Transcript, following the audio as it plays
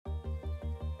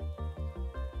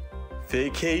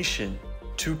Vacation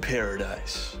to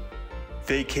paradise.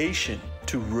 Vacation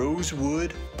to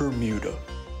Rosewood Bermuda.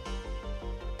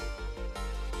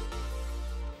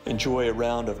 Enjoy a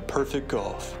round of perfect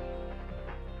golf.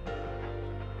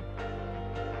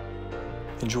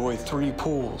 Enjoy 3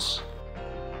 pools.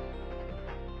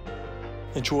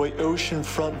 Enjoy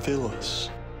oceanfront villas.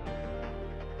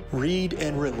 Read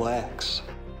and relax.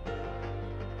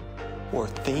 Or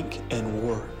think and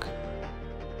work.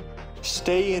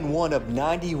 Stay in one of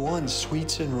 91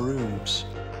 suites and rooms.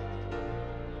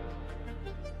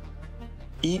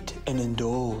 Eat and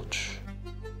indulge.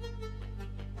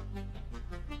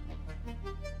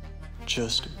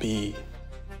 Just be.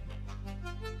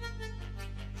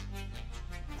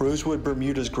 Rosewood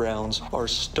Bermuda's grounds are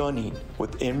stunning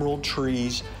with emerald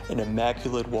trees and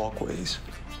immaculate walkways.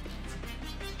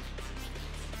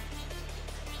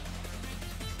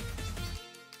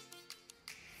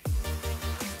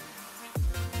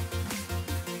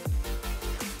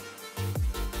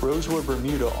 Rosewood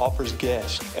Bermuda offers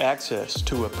guests access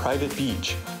to a private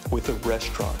beach with a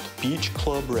restaurant, Beach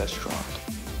Club Restaurant.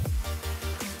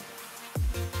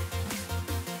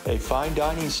 A fine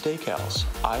dining steakhouse,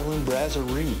 Island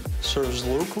Brasserie, serves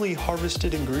locally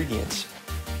harvested ingredients.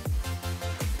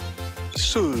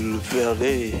 Sul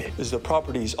Verde is the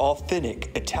property's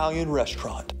authentic Italian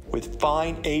restaurant with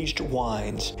fine aged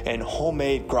wines and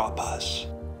homemade grappas.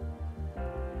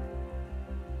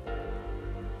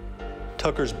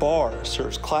 Tucker's Bar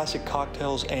serves classic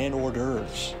cocktails and hors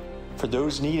d'oeuvres. For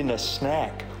those needing a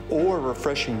snack or a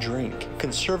refreshing drink,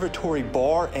 Conservatory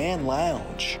Bar and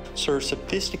Lounge serves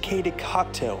sophisticated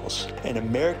cocktails and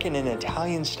American and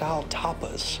Italian style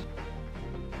tapas.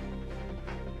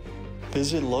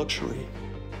 Visit luxury.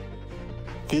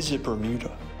 Visit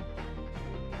Bermuda.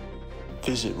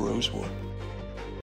 Visit Rosewood.